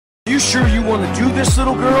sure you want to do this,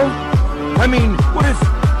 little girl? I mean, what if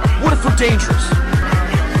we're dangerous?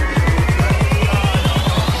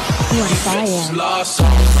 Yes, I am.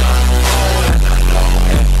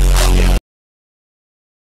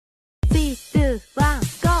 3, 2, 1,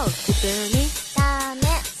 go! 普通にダメ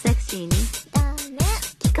セクシーにダメ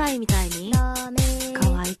機械みたいにダメ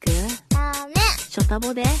可愛くダメショタ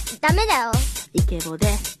ボでダメだよイケボで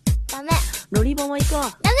ダメロリボも行こう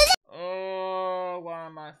ダメだ Oh, why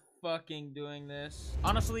am I fucking doing this?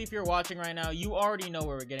 Honestly, if you're watching right now, you already know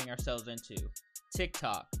what we're getting ourselves into.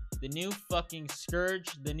 TikTok. The new fucking scourge,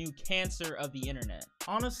 the new cancer of the internet.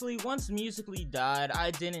 Honestly, once Musical.ly died,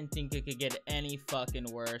 I didn't think it could get any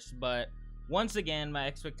fucking worse, but once again, my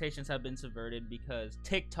expectations have been subverted because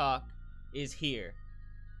TikTok is here.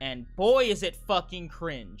 And boy, is it fucking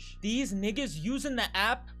cringe. These niggas using the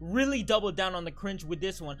app really doubled down on the cringe with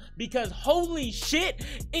this one because holy shit,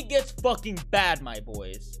 it gets fucking bad, my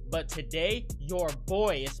boys. But today, your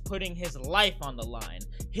boy is putting his life on the line,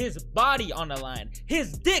 his body on the line,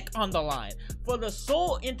 his dick on the line for the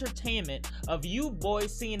sole entertainment of you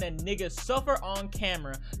boys seeing a nigga suffer on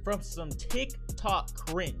camera from some TikTok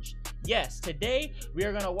cringe. Yes, today we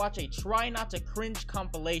are gonna watch a try not to cringe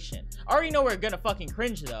compilation. I already know we're gonna fucking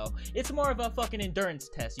cringe though. It's more of a fucking endurance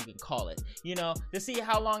test, you can call it. You know, to see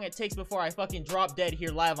how long it takes before I fucking drop dead here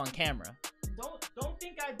live on camera. Don't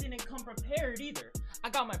think I didn't come prepared either. I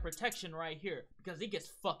got my protection right here because it gets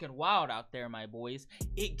fucking wild out there, my boys.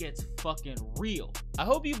 It gets fucking real. I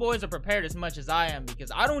hope you boys are prepared as much as I am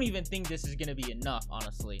because I don't even think this is gonna be enough,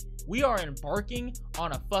 honestly. We are embarking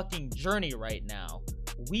on a fucking journey right now.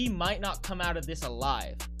 We might not come out of this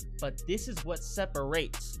alive, but this is what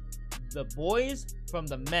separates the boys from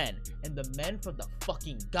the men and the men from the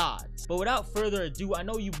fucking gods. But without further ado, I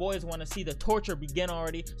know you boys want to see the torture begin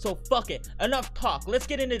already, so fuck it, enough talk. Let's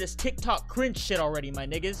get into this TikTok cringe shit already, my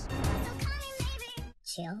niggas.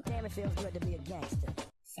 Chill. Damn, it feels good to be a gangster.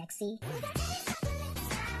 Sexy.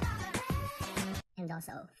 And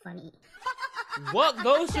also funny. What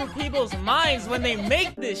goes through people's minds when they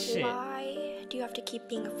make this shit? Why do you have to keep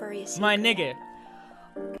being a furry? My nigga.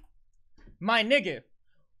 My nigga.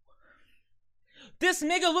 This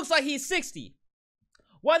nigga looks like he's 60.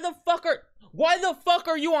 Why the fuck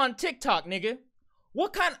are you on TikTok, nigga?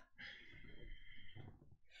 What kind of...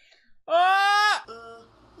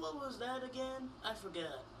 What was that again? I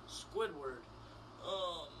forgot. Squidward.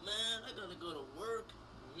 Oh man, I gotta go to work.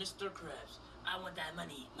 Mr. Krabs, I want that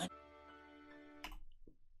money.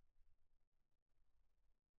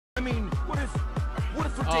 I mean, what if we're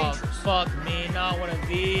dangerous? Oh, fuck me, not one of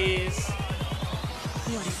these.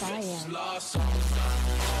 Yes, I am.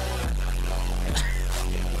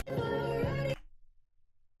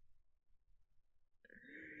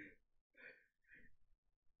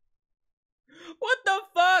 What the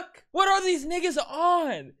fuck? What are these niggas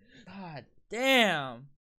on? God damn.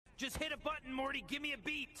 Just hit a button, Morty. Give me a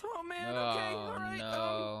beat. Oh man, okay, alright.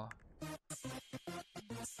 No.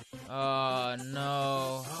 Oh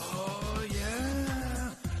no. Oh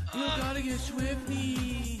yeah. You gotta get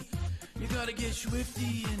swifty. You gotta get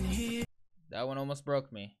swifty in here. That one almost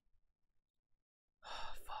broke me.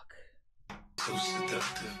 Fuck. So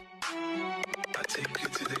seductive. I take you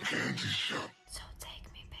to the candy shop. So take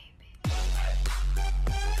me, baby.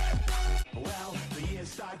 Well, the years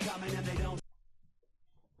start coming and they don't.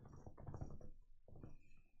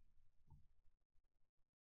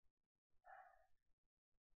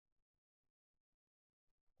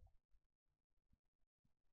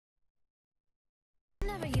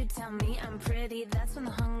 Whenever you tell me I'm pretty, that's when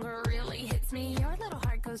the hunger really hits me. Your little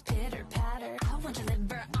heart goes pitter patter. I want your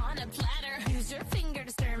liver on a platter. Use your finger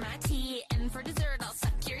to stir my tea, and for dessert I'll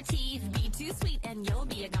suck your teeth. Be too sweet and you'll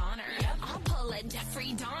be a goner. Yep, I'll pull a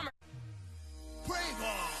Jeffrey Dahmer.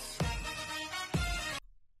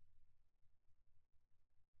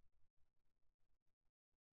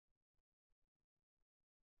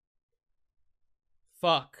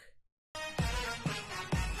 Fuck.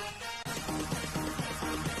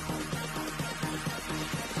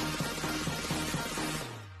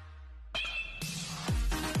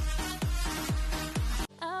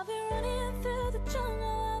 I've been running through the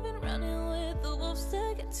jungle, I've been running with the wolves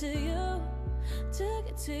to get to you, to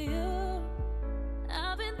get to you.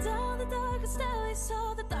 I've been down the darkest alley,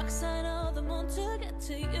 saw the dark side of the moon to get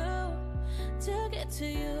to you, to get to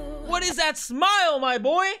you. What is that smile, my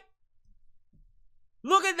boy?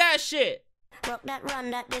 Look at that shit. Rock that run,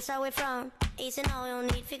 that this how we from. Easy now, you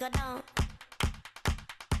don't need to go down.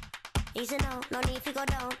 Easy now, no need to go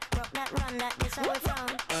down. Rock that run, that this how we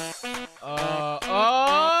from.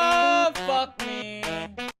 Oh, fuck me.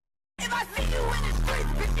 If I see you in the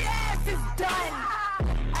streets, bitch, your ass is done.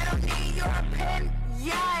 I don't need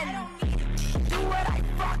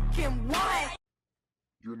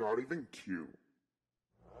You're not even cute.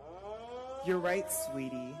 You're right,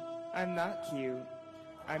 sweetie. I'm not cute.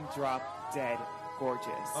 I'm drop dead gorgeous.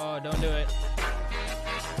 Oh, don't do it.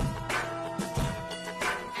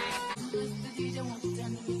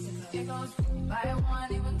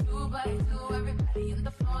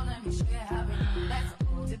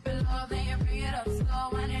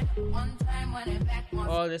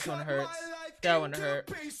 Oh, this one hurts. That one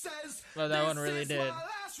hurt. Oh, that one really did.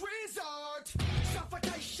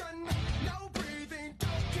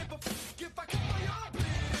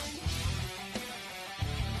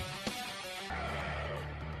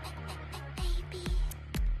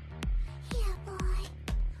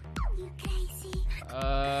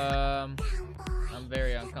 I'm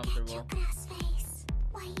very uncomfortable.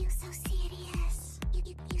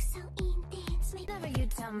 Whenever you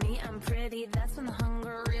tell me I'm pretty, that's when the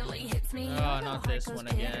hunger really hits me. Oh, not this one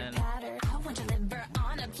again. I want your liver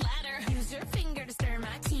on a platter. Use your finger to stir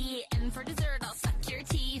my tea, and for dessert I'll suck your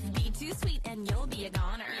teeth. Be too sweet and you'll be a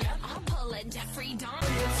goner. I'll pull a Jeffrey Dahmer.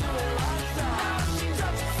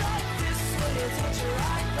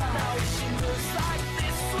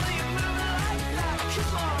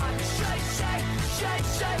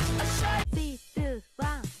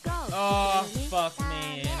 Oh, fuck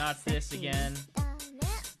me. Not this again.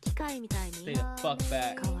 Stay the fuck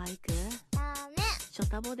back.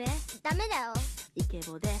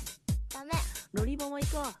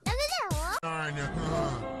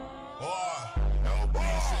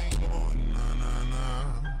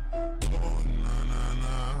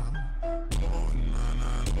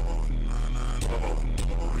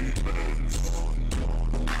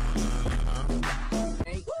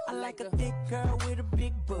 I like a thick girl with a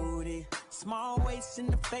big booty, small waist in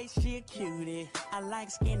the face, she a cutie. I like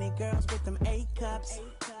skinny girls with them A cups,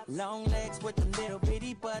 long legs with them little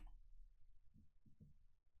bitty butt.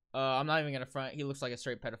 I'm not even gonna front. He looks like a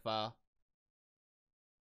straight pedophile.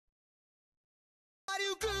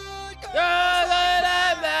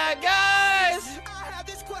 Guys! I have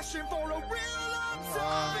this question for a real long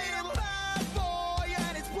time. Bad boy,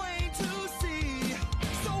 and it's plain to see.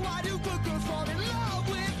 So why do good girls fall in love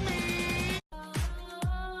with me?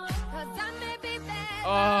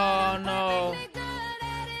 Oh no.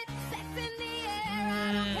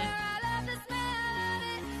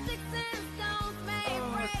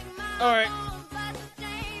 Alright.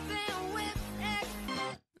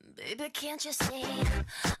 Baby, can't you see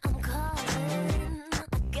I'm calling?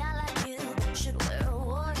 A guy like you should wear a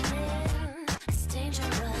warning. It's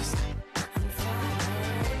dangerous. I'm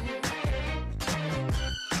falling.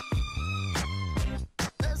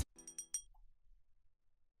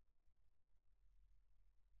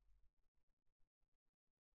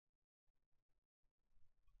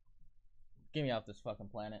 Get me off this fucking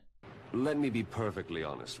planet. Let me be perfectly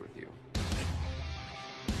honest with you.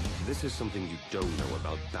 This is something you don't know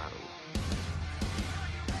about battle.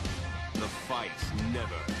 The fight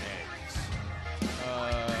never ends.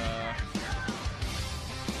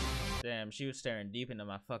 Damn, she was staring deep into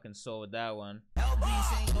my fucking soul with that one.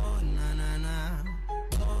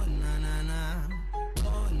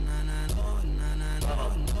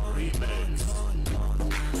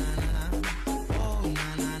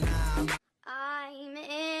 I'm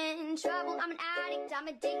in trouble, I'm an addict, I'm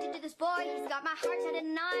addicted to this boy. He's got my heart set at a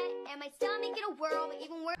knot, and my stomach in a whirl, but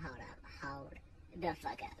even worse. Hold the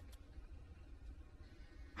fuck up.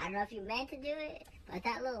 I don't know if you meant to do it, but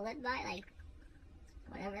that little lip bite, like,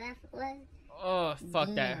 whatever that was. Oh, fuck,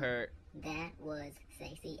 damn, that hurt. That was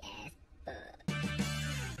sexy as fuck.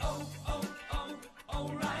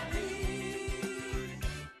 O'Reilly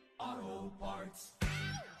Auto Parts.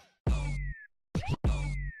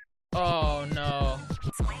 Oh no.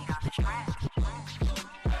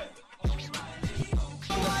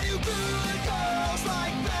 Why do good girls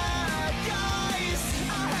like bad guys?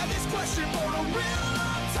 I have this question for a real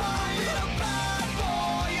long time. A bad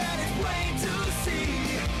boy, and it's plain to see.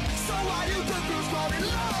 So why do good girls fall in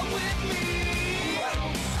love with me?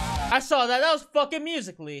 I saw that. That was fucking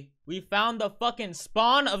Musically. We found the fucking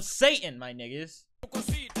spawn of Satan, my niggas.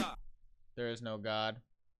 There is no God.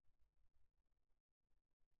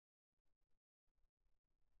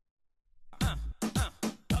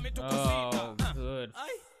 Oh, good. I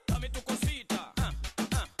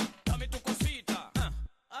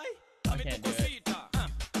can't do it.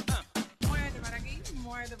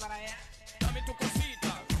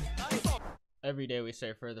 Every day we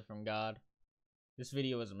stray further from God. This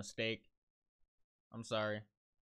video was a mistake. I'm sorry.